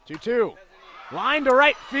2-2. Line to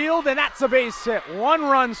right field, and that's a base hit. 1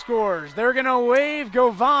 run scores. They're going to wave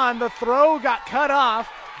Govan. The throw got cut off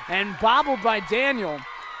and bobbled by Daniel.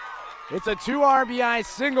 It's a 2 RBI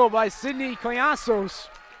single by Sidney Cleasos,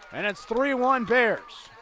 and it's 3-1 Bears.